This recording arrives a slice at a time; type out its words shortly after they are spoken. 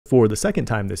For the second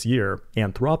time this year,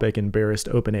 Anthropic embarrassed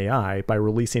OpenAI by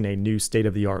releasing a new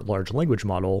state-of-the-art large language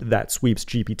model that sweeps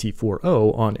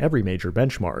GPT-4o on every major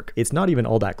benchmark. It's not even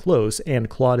all that close, and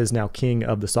Claude is now king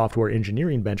of the software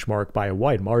engineering benchmark by a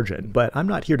wide margin. But I'm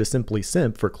not here to simply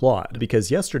simp for Claude, because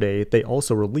yesterday they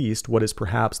also released what is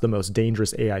perhaps the most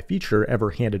dangerous AI feature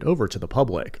ever handed over to the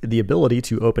public: the ability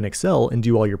to open Excel and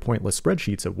do all your pointless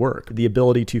spreadsheets at work, the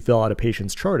ability to fill out a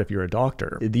patient's chart if you're a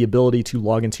doctor, the ability to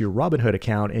log into your Robinhood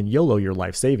account and YOLO your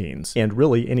life savings, and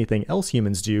really anything else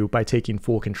humans do by taking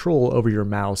full control over your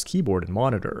mouse, keyboard, and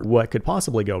monitor. What could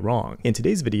possibly go wrong? In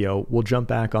today's video, we'll jump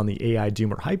back on the AI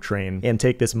doomer hype train and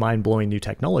take this mind-blowing new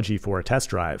technology for a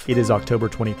test drive. It is October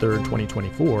 23rd,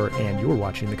 2024, and you're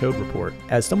watching The Code Report.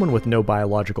 As someone with no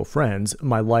biological friends,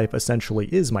 my life essentially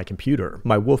is my computer.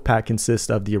 My wolf pack consists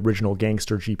of the original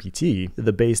gangster GPT,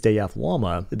 the based AF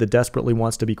llama, the desperately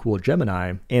wants to be cool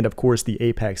Gemini, and of course the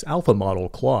Apex alpha model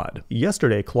Claude.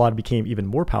 Yesterday, Claude became even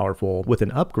more powerful with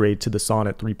an upgrade to the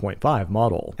Sonnet 3.5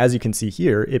 model. As you can see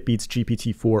here, it beats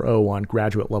GPT-4o on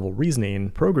graduate level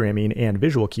reasoning, programming, and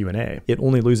visual Q&A. It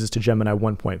only loses to Gemini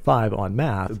 1.5 on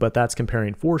math, but that's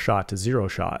comparing 4-shot to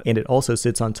 0-shot. And it also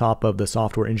sits on top of the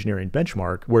software engineering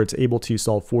benchmark, where it's able to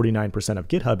solve 49% of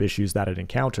GitHub issues that it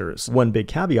encounters. One big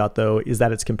caveat though is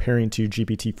that it's comparing to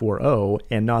GPT-4o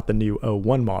and not the new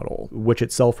O1 model, which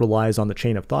itself relies on the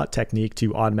chain of thought technique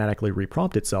to automatically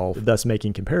reprompt itself, thus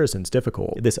making comparisons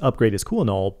difficult. This upgrade is cool and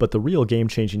all, but the real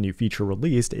game-changing new feature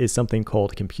released is something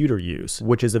called computer use,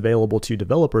 which is available to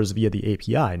developers via the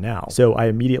API now. So I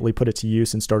immediately put it to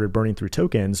use and started burning through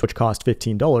tokens, which cost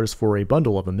 $15 for a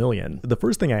bundle of 1 million. The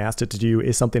first thing I asked it to do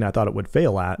is something I thought it would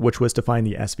fail at, which was to find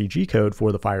the SVG code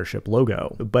for the Fireship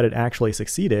logo. But it actually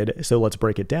succeeded, so let's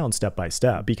break it down step by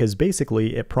step, because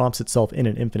basically it prompts itself in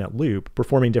an infinite loop,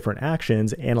 performing different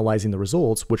actions, analyzing the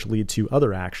results, which lead to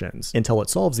other actions, until it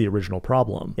solves the original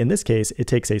problem. In this case, it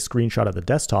takes a screenshot of the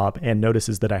desktop and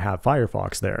notices that I have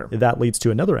Firefox there. That leads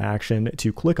to another action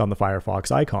to click on the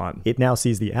Firefox icon. It now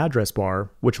sees the address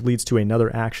bar, which leads to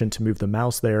another action to move the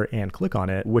mouse there and click on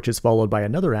it, which is followed by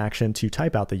another action to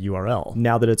type out the URL.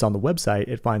 Now that it's on the website,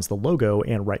 it finds the logo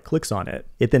and right-clicks on it.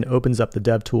 It then opens up the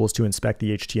dev tools to inspect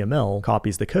the HTML,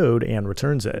 copies the code, and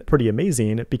returns it. Pretty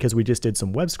amazing, because we just did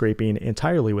some web scraping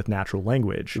entirely with natural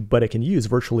language, but it can use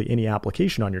virtually any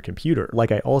application on your computer.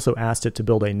 Like I also asked it to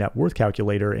build a net worth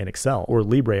calculator in Excel or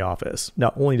LibreOffice.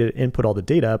 Not only did it input all the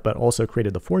data, but also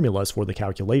created the formulas for the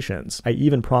calculations. I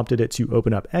even prompted it to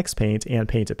open up Xpaint and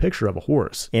paint a picture of a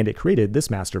horse, and it created this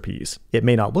masterpiece. It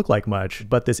may not look like much,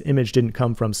 but this image didn't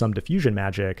come from some diffusion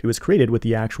magic. It was created with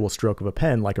the actual stroke of a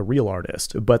pen like a real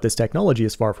artist. But this technology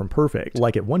is far from perfect.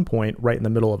 Like at one point, right in the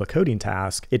middle of a coding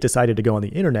task, it decided to go on the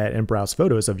internet and browse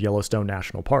photos of Yellowstone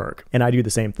National Park. And I do the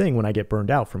same thing when I get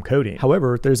burned out from coding.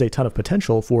 However, there's a ton of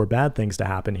potential for bad things to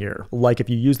happen here. Like if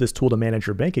you use this tool to manage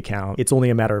your bank account, it's only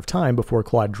a matter of time before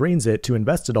Claude drains it to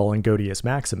invest it all in Godius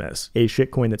Maximus, a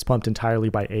shitcoin that's pumped entirely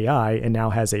by AI and now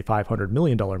has a $500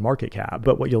 million market cap.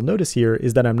 But what you'll notice here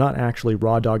is that I'm not actually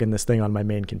raw dogging this thing on my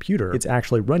main computer. It's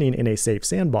actually running in a safe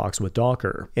sandbox with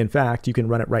Docker. In fact, you can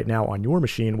run it right now on your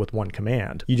machine with one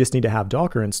command. You just need to have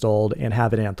Docker installed and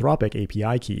have an Anthropic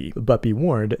API key. But be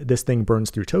warned, this thing burns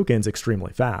through tokens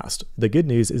extremely fast. The good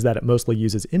news is that it mostly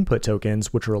uses input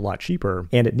tokens, which are a lot cheaper,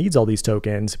 and it needs all these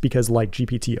tokens because, like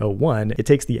GPT-0.1, it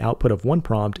takes the output of one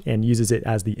prompt and uses it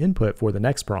as the input for the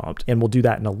next prompt, and will do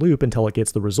that in a loop until it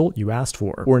gets the result you asked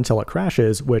for, or until it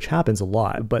crashes, which happens a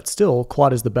lot. But still,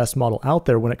 Claude is the best model out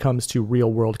there when it comes to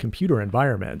real-world computer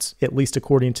environments, at least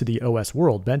according to the OS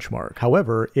World benchmark.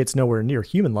 However, it's nowhere near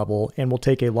human level and will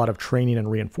take a lot of training and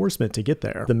reinforcement to get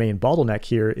there. The main bottleneck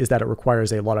here is that it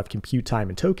requires a lot of compute time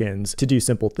and tokens to do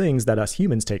simple things that us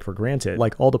humans take for granted.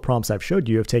 Like all the prompts I've showed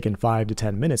you have taken 5 to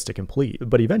 10 minutes to complete,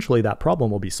 but eventually that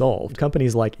problem will be solved.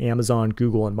 Companies like Amazon,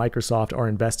 Google, and Microsoft are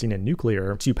investing in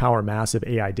nuclear to power massive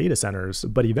AI data centers,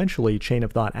 but eventually chain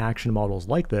of thought action models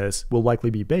like this will likely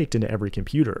be baked into every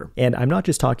computer. And I'm not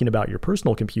just talking about your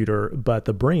personal computer, but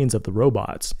the brains of the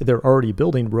robots. They're already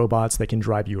building robots that can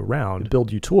drive you around,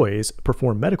 build you toys,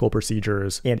 perform medical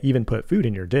procedures, and even put food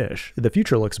in your dish. The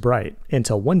future looks bright,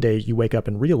 until one day you wake up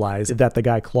and realize that the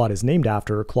guy Claude is named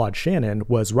after, Claude Shannon,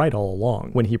 was right all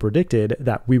along, when he predicted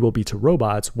that we will be to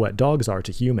robots what dogs are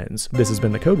to humans. This has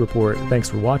been The Code Report. Thanks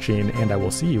for watching, and I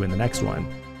will see you in the next one.